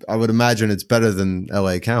 I would imagine it's better than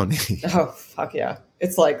LA County. Oh, fuck yeah.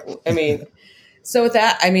 It's like, so with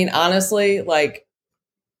that, honestly, like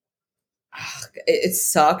it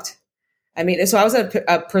sucked. So I was at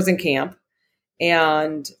a prison camp,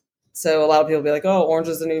 and so a lot of people be like, oh, Orange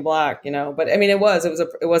is the New Black, but it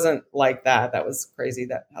wasn't like that. That was crazy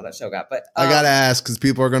how that show got, but I got to ask, cause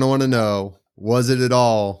people are going to want to know, was it at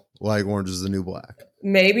all like Orange is the New Black?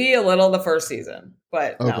 Maybe a little the first season,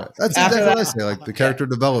 but okay. No. That's exactly what I say, like the character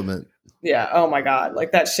development. Yeah. Oh my God.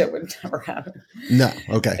 Like that shit would never happen. No.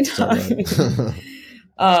 Okay.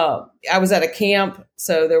 I was at a camp,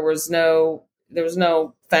 so there was no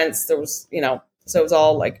fence. There was, so it was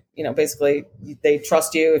all like, basically they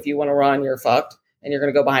trust you. If you want to run, you're fucked and you're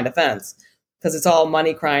going to go behind a fence because it's all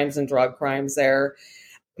money crimes and drug crimes there.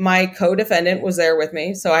 My co-defendant was there with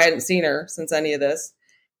me, so I hadn't seen her since any of this.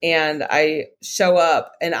 And I show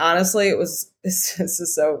up, and honestly, this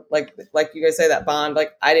is so like you guys say that bond.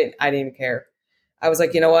 Like I didn't even care. I was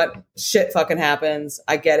like, you know what? Shit fucking happens.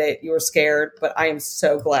 I get it. You were scared, but I am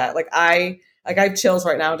so glad. I have chills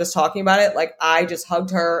right now just talking about it. Like I just hugged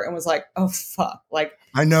her and was like, oh fuck. Like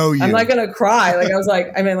I know you. I'm not gonna cry. Like I was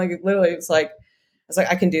like, literally, it's like. I was like,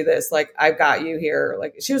 I can do this. Like, I've got you here.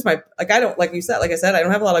 Like, she was like I said, I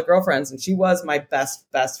don't have a lot of girlfriends, and she was my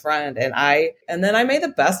best friend. And then I made the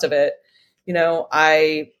best of it.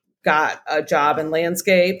 I got a job in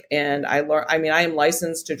landscape, and I learned, I am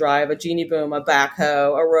licensed to drive a genie boom, a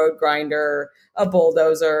backhoe, a road grinder, a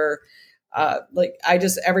bulldozer.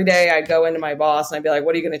 Every day I'd go into my boss and I'd be like,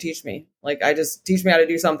 what are you going to teach me? Like, I just teach me how to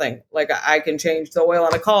do something. Like I can change the oil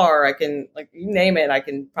on a car. I can, like, you name it. I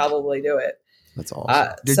can probably do it. That's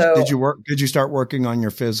awesome. Did you start working on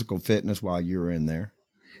your physical fitness while you were in there?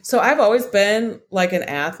 So I've always been like an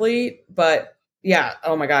athlete, but yeah,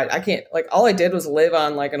 oh my God, I can't, like, all I did was live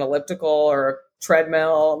on like an elliptical or a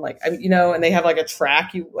treadmill, and and they have like a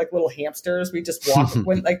track, you like little hamsters. We just walk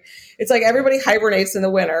when it's like everybody hibernates in the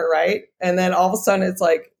winter, right? And then all of a sudden it's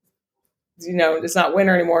like, it's not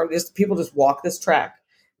winter anymore. People just walk this track.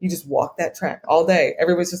 You just walk that track all day.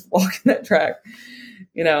 Everybody's just walking that track,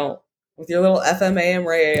 with your little FM/AM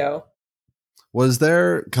radio. Was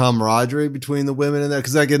there camaraderie between the women in there?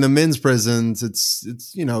 Because like in the men's prisons, it's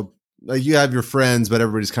like you have your friends, but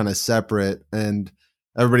everybody's kind of separate, and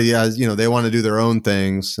everybody has they want to do their own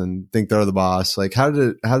things and think they're the boss. Like how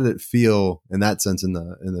did it feel in that sense in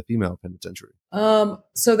the female penitentiary?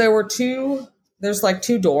 So there were there's like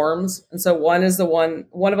two dorms, and so one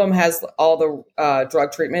of them has all the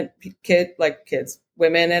drug treatment kids,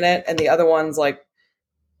 women in it, and the other one's like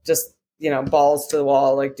just balls to the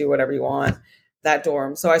wall, like do whatever you want, that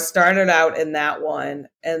dorm. So I started out in that one,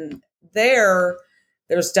 and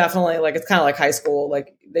there's definitely like, it's kind of like high school.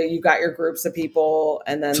 Like you got your groups of people,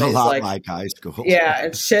 and then it's a lot like high school. Yeah.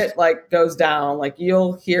 And shit like goes down. Like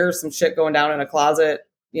you'll hear some shit going down in a closet,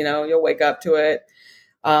 you'll wake up to it.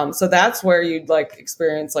 So that's where you'd like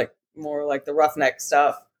experience like more like the roughneck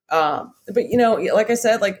stuff. But like I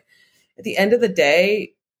said, like at the end of the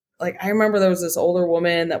day, like I remember there was this older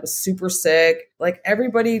woman that was super sick. Like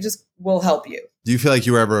everybody just will help you. Do you feel like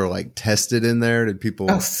you were ever like tested in there? Did people?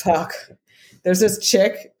 Oh fuck! There's this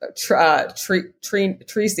chick, Trina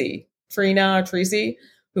Tracy,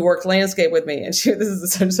 who worked landscape with me, and this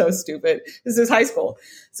is so stupid. This is high school,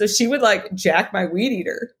 so she would like jack my weed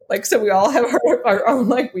eater. Like, so we all have our own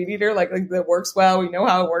like weed eater, like that works well. We know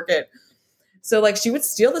how to work it. So like she would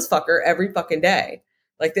steal this fucker every fucking day.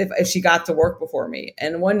 Like if she got to work before me.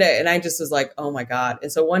 And one day, and I just was like, oh my God.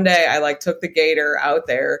 And so one day I like took the gator out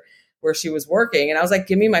there where she was working, and I was like,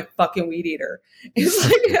 give me my fucking weed eater. It's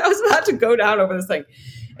like, I was about to go down over this thing.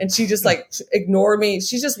 And she just like ignored me.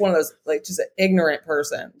 She's just one of those, like, just an ignorant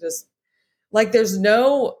person. Just like, there's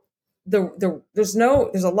a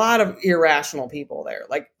lot of irrational people there.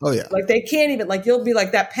 Like, oh yeah. Like they can't even, like, you'll be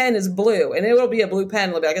like, that pen is blue, and it'll be a blue pen.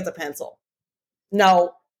 It'll be like, it's a pencil.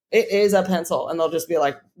 No, It is a pencil, and they'll just be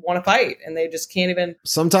like, want to fight, and they just can't even.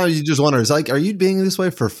 Sometimes you just wonder, it's like, are you being this way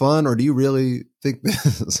for fun, or do you really think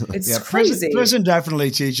this? It's crazy. Prison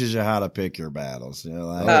definitely teaches you how to pick your battles. You know,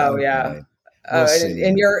 like, yeah. We'll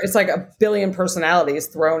and it's like a billion personalities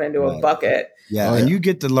thrown into a bucket. Yeah, and you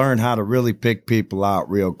get to learn how to really pick people out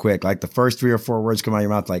real quick. Like the first 3 or 4 words come out of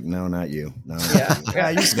your mouth, like, no, not you. No,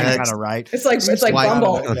 you stand kind of right. It's like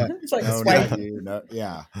Bumble. It's like no, swipe. not you. No,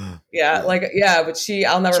 yeah. But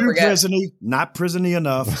I'll never forget. Too prisony, not prisony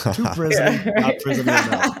enough. Too prisony, not prisony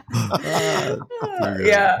enough.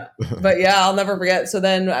 I'll never forget. So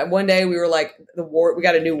then one day we were like, we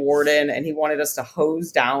got a new warden, and he wanted us to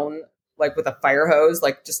hose down like with a fire hose,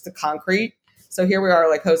 like just the concrete. So here we are,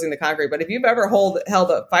 like hosing the concrete. But if you've ever held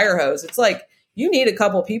a fire hose, it's like you need a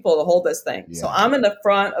couple people to hold this thing. Yeah. So I'm in the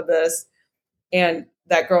front of this, and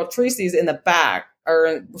that girl Tracy's in the back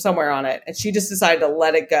or somewhere on it, and she just decided to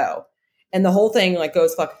let it go, and the whole thing like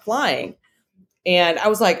goes fucking flying. And I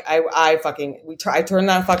was like, I turned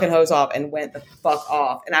that fucking hose off and went the fuck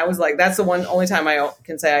off. And I was like, that's the only time I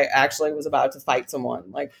can say I actually was about to fight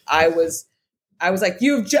someone. Like I was like,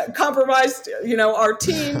 you've compromised, our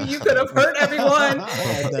team. You could have hurt everyone.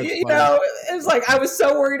 It was like, I was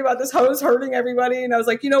so worried about this hose hurting everybody. And I was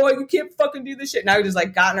like, you know what? You can't fucking do this shit. And I just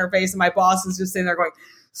like got in her face, and my boss is just sitting there going,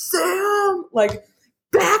 Sam, like,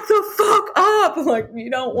 back the fuck up. I'm like, you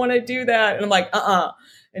don't want to do that. And I'm like,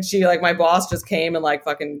 And she, like, my boss just came and like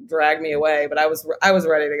fucking dragged me away. But I was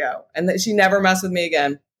ready to go. And she never messed with me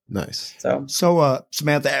again. Nice. So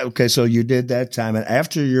Samantha, okay. So you did that time. And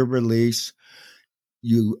after your release,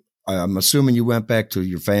 I'm assuming you went back to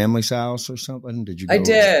your family's house or something. Did you? I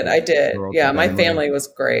did. Yeah. My family was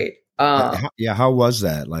great. How was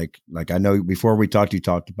that? Like I know before we talked, you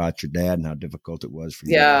talked about your dad and how difficult it was for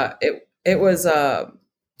you. Yeah, it was,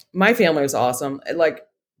 my family was awesome. Like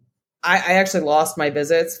I actually lost my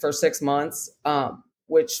visits for 6 months,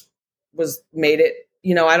 which made it,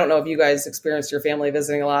 I don't know if you guys experienced your family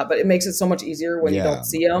visiting a lot, but it makes it so much easier when you don't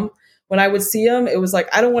see them. When I would see them, it was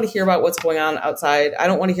like, I don't want to hear about what's going on outside. I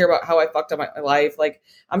don't want to hear about how I fucked up my life. Like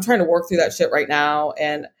I'm trying to work through that shit right now.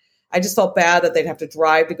 And I just felt bad that they'd have to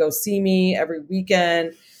drive to go see me every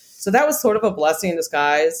weekend. So that was sort of a blessing in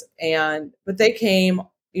disguise. But they came,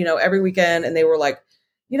 every weekend, and they were like,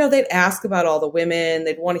 they'd ask about all the women.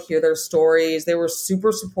 They'd want to hear their stories. They were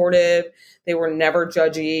super supportive. They were never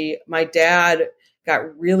judgy. My dad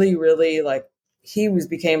got really, really like,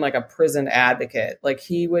 became like a prison advocate. Like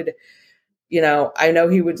he would, I know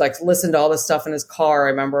he would like listen to all this stuff in his car. I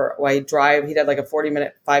remember while he'd had like a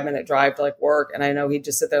 5-minute drive to like work. And I know he'd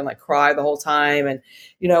just sit there and like cry the whole time. And,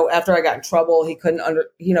 after I got in trouble, he couldn't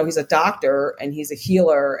he's a doctor and he's a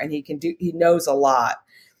healer and he knows a lot.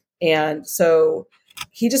 And so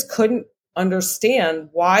he just couldn't understand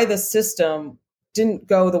why the system didn't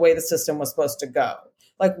go the way the system was supposed to go.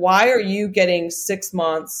 Like, why are you getting 6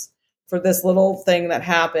 months for this little thing that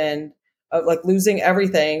happened of like losing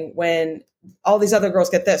everything when all these other girls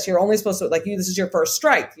get this? You're only supposed to, like, this is your first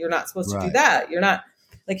strike. You're not supposed to do that. You're not,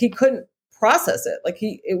 like, he couldn't process it. Like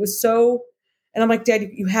it was so, and I'm like, Dad,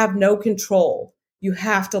 you have no control. You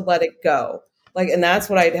have to let it go. Like, and that's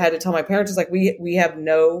what I had to tell my parents is like, we have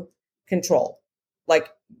no control. Like,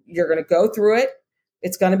 you're going to go through it.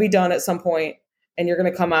 It's going to be done at some point, and you're going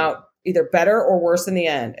to come out either better or worse in the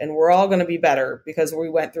end. And we're all going to be better because we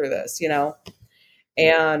went through this,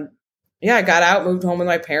 And yeah, I got out, moved home with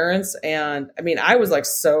my parents. And I mean, I was like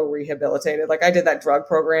so rehabilitated. Like I did that drug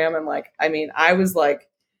program. And like, I mean, I was like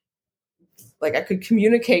I could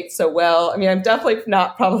communicate so well. I mean, I'm definitely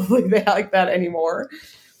not probably like that anymore,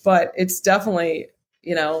 but it's definitely,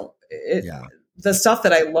 the stuff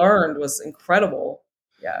that I learned was incredible.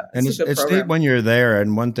 Yeah. And it's neat when you're there.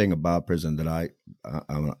 And one thing about prison that I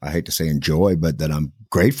hate to say enjoy, but that I'm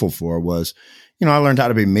grateful for was, I learned how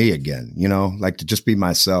to be me again, like to just be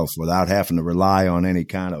myself without having to rely on any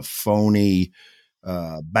kind of phony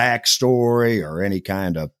backstory or any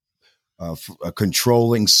kind of a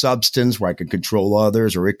controlling substance where I could control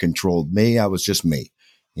others or it controlled me. I was just me,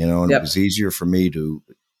 and it was easier for me to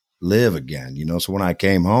live again, So when I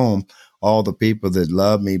came home, all the people that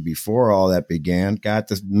loved me before all that began got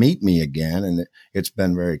to meet me again. And it's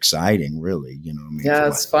been very exciting, really, Yeah,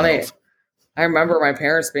 it's funny. I remember my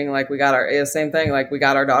parents being like, we got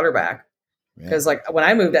our daughter back. Because like when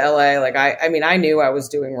I moved to LA, like I knew I was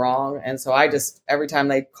doing wrong. And so I just, every time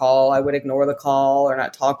they'd call, I would ignore the call or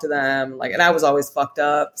not talk to them. Like, and I was always fucked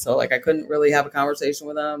up. So like, I couldn't really have a conversation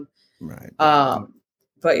with them. Right.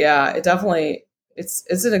 But yeah, it definitely,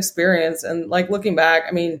 it's an experience. And like looking back,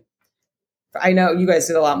 I mean, I know you guys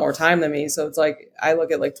did a lot more time than me. So it's like, I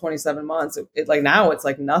look at like 27 months, it like now it's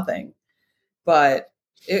like nothing, but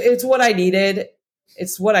it's what I needed.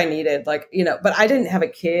 It's what I needed. Like, but I didn't have a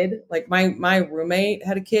kid. Like my roommate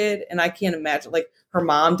had a kid, and I can't imagine, like, her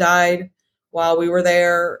mom died while we were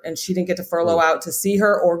there, and she didn't get to furlough out to see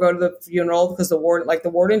her or go to the funeral because the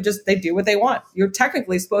warden just, they do what they want. You're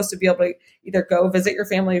technically supposed to be able to either go visit your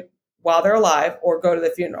family while they're alive or go to the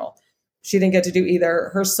funeral. She didn't get to do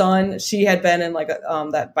either. Her son, she had been in like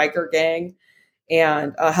that biker gang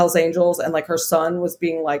and Hell's Angels, and like her son was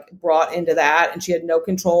being like brought into that, and she had no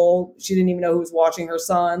control. She didn't even know who was watching her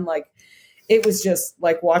son. Like, it was just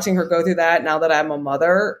like watching her go through that. Now that I'm a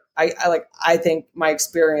mother, I think my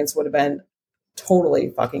experience would have been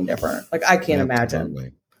totally fucking different. Like, I can't imagine.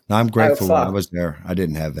 Totally. No, I'm grateful when I was there. I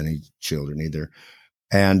didn't have any children either.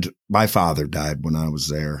 And my father died when I was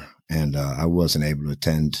there, and I wasn't able to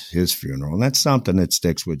attend his funeral. And that's something that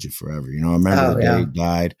sticks with you forever. I remember the day he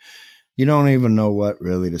died. You don't even know what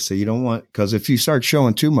really to say. You don't want, because if you start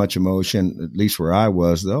showing too much emotion, at least where I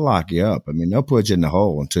was, they'll lock you up. I mean, they'll put you in the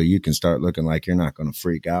hole until you can start looking like you're not going to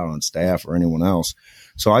freak out on staff or anyone else.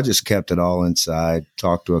 So I just kept it all inside,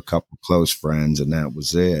 talked to a couple close friends, and that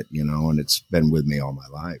was it, and it's been with me all my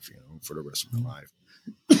life, for the rest of my life.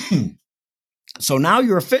 So now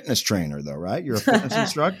you're a fitness trainer, though, right? You're a fitness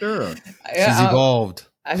instructor? Or? She's evolved.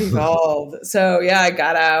 I've evolved. So I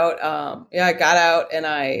got out. And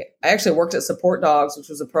I actually worked at Support Dogs, which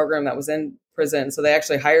was a program that was in prison. So they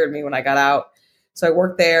actually hired me when I got out. So I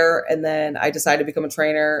worked there, and then I decided to become a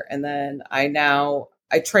trainer. And then I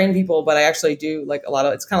train people, but I actually do like a lot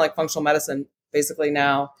of, it's kind of like functional medicine basically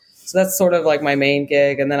now. So that's sort of like my main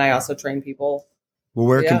gig. And then I also train people. Well,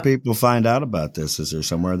 where can people find out about this? Is there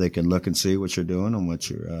somewhere they can look and see what you're doing and what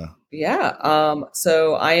you're...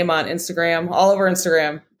 So I am on Instagram, all over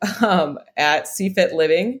Instagram, at CFit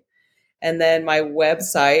Living. And then my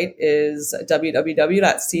website is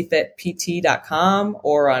www.cfitpt.com,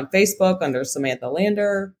 or on Facebook under Samantha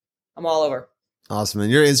Lander. I'm all over. Awesome. And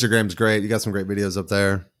your Instagram's great. You got some great videos up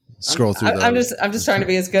there. Scroll through those. I'm just trying to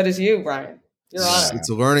be as good as you, Brian. You're on it. It's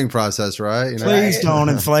a learning process, right? Please don't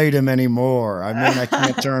inflate him anymore. I mean, I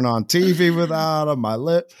can't turn on TV without him. My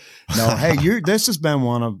lip. No, hey, this has been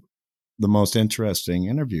one of the most interesting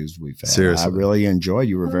interviews we've had. Seriously. I really enjoyed.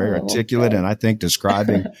 You were very articulate, and I think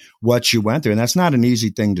describing what you went through, and that's not an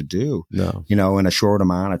easy thing to do. No, in a short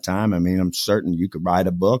amount of time. I mean, I'm certain you could write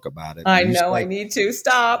a book about it. I know. I need to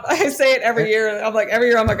stop. I say it every year. I'm like, I'm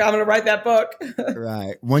going to write that book.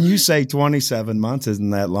 Right. When you say 27 months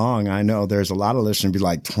isn't that long, I know there's a lot of listeners be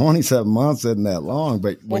like, 27 months isn't that long.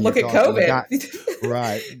 But well, look at COVID.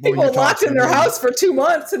 Right. People locked in their house for 2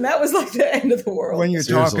 months, and that was like the end of the world. When you're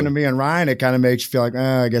talking to me and Ryan, it kind of makes you feel like,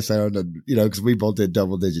 I guess I don't know, because we both did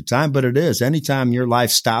double-digit time. But it is. Anytime your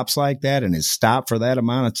life stops like that and is stopped for that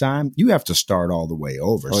amount of time, you have to start all the way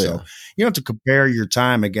over. You don't have to compare your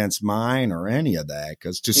time against mine or any of that,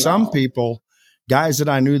 because to some people, guys that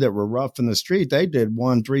I knew that were rough in the street, they did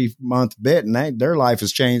 1 3-month bit, and their life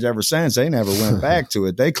has changed ever since. They never went back to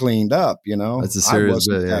it. They cleaned up, That's a serious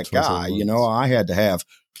I wasn't that guy, I had to have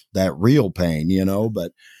that real pain,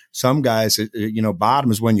 but some guys,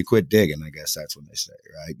 bottom is when you quit digging. I guess that's when they say,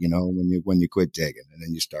 right? When you quit digging, and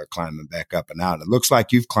then you start climbing back up and out. It looks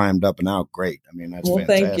like you've climbed up and out great. I mean, that's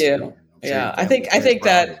fantastic. Thank you. Yeah, I think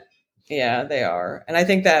that. Yeah, they are, and I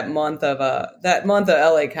think that month of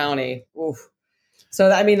LA County. Oof.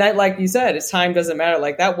 So I mean, like you said, it's time doesn't matter.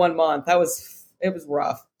 Like that 1 month, it was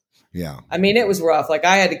rough. Yeah, I mean, it was rough. Like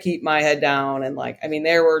I had to keep my head down, and like, I mean,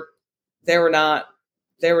 they were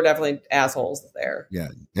definitely assholes there. Yeah,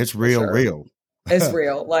 it's real, sure. real. It's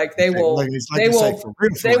real. Like they will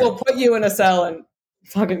put you in a cell and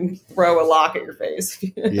fucking throw a lock at your face.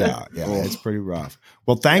 yeah, it's pretty rough.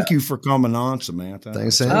 Well, thank you for coming on, Samantha.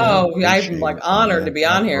 Thanks, Sam. I'm like honored to be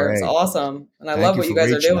on here. Great. It's awesome, and I love what you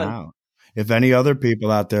guys are doing. Out. If any other people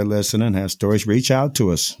out there listening have stories, reach out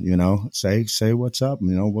to us. Say what's up.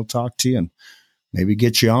 We'll talk to you and maybe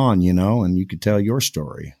get you on. And you could tell your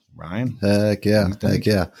story. Ryan? Heck yeah.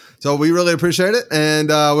 So we really appreciate it. And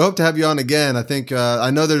we hope to have you on again. I think,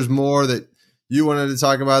 I know there's more that you wanted to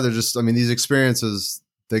talk about. They're just, these experiences,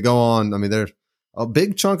 they go on. They're a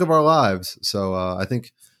big chunk of our lives. So I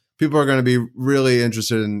think people are going to be really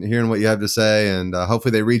interested in hearing what you have to say. And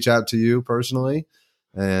hopefully they reach out to you personally.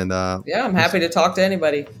 And I'm happy to talk to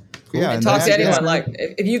anybody. Cool. Yeah, and talk to anyone. Like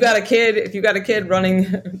if you got a kid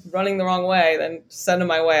running the wrong way, then send them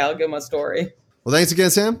my way. I'll give them a story. Well, thanks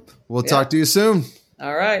again, Sam. We'll talk to you soon.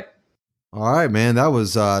 All right. All right, man. That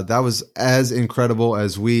was as incredible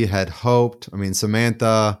as we had hoped.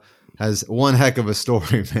 Samantha has one heck of a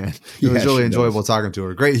story, man. It was really enjoyable talking to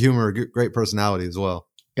her. Great humor, great personality as well.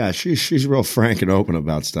 Yeah, she's real frank and open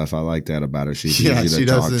about stuff. I like that about her. She's Yeah, easy she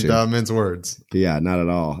to talk doesn't to. mince words. Yeah, not at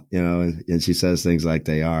all. And she says things like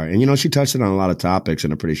they are. And, she touched on a lot of topics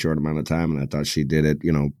in a pretty short amount of time. And I thought she did it,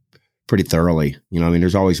 pretty thoroughly.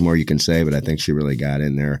 There's always more you can say, but I think she really got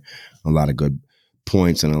in there a lot of good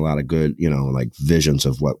points and a lot of good, like visions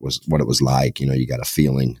of what it was like. You got a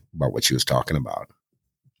feeling about what she was talking about.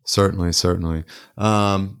 Certainly. So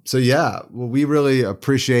yeah, well, we really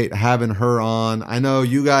appreciate having her on. I know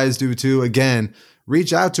you guys do too. Again,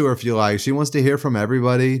 reach out to her if you like. She wants to hear from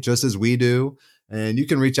everybody just as we do. And you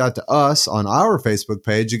can reach out to us on our Facebook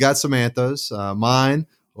page. You got Samantha's, mine,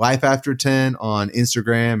 Life After 10 on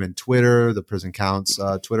Instagram and Twitter, the Prison Counts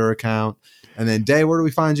Twitter account. And then Dave, where do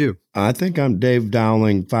we find you? I think I'm Dave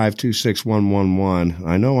Dowling 526111.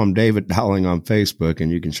 I know I'm David Dowling on Facebook,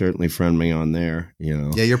 and you can certainly friend me on there.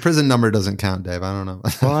 Yeah, your prison number doesn't count, Dave. I don't know.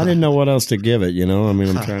 Well, I didn't know what else to give it.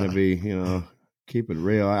 I'm trying to be, keep it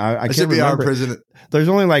real. I can't remember. Our prison. There's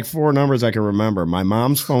only like 4 numbers I can remember. My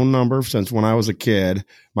mom's phone number since when I was a kid,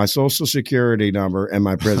 my social security number, and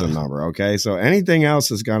my prison number. Okay. So anything else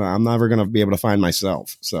I'm never going to be able to find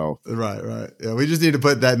myself. So. Right. Yeah. We just need to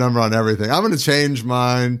put that number on everything. I'm going to change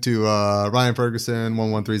mine to Ryan Ferguson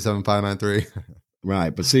 1137593.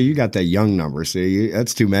 Right. But see, you got that young number. See,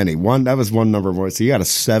 that's too many. That was one number more. So you got a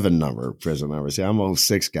 7 number prison number. See, I'm a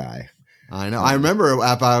 06 guy. I know. I remember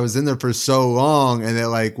I was in there for so long, and it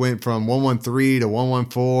like went from 113 to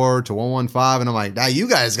 114 to 115, and I'm like, you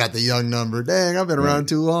guys got the young number. Dang, I've been around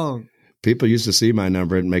too long. People used to see my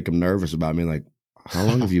number and make them nervous about me. Like, how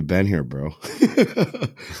long have you been here, bro?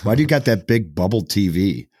 Why do you got that big bubble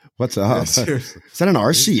TV? What's up? Yeah, is that an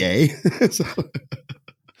RCA?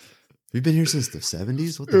 You've been here since the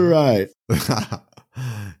 70s? What the right.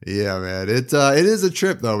 Yeah, man. It is a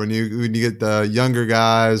trip though when you get the younger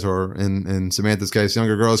guys, or in Samantha's case,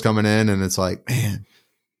 younger girls coming in, and it's like, man,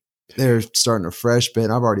 they're starting a fresh bit.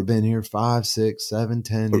 I've already been here 5, 6, 7,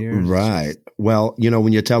 10 years. Right. Well,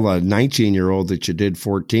 when you tell a 19-year-old that you did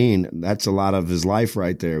 14, that's a lot of his life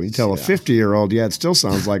right there. When you tell a 50-year-old, it still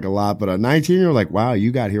sounds like a lot, but a 19-year-old, like, wow,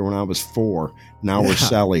 you got here when I was 4. Now we're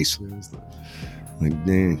Sellies. Like,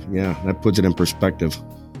 dang, yeah, that puts it in perspective.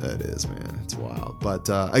 That is, man. It's wild. But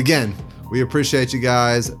again, we appreciate you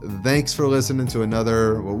guys. Thanks for listening to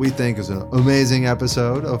another, what we think is an amazing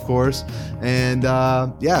episode, of course. And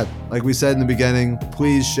yeah, like we said in the beginning,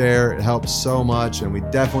 please share. It helps so much, and we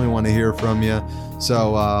definitely want to hear from you.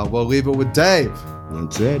 So we'll leave it with Dave.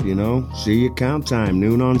 That's it, See you count time,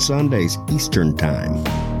 noon on Sundays, Eastern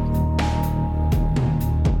time.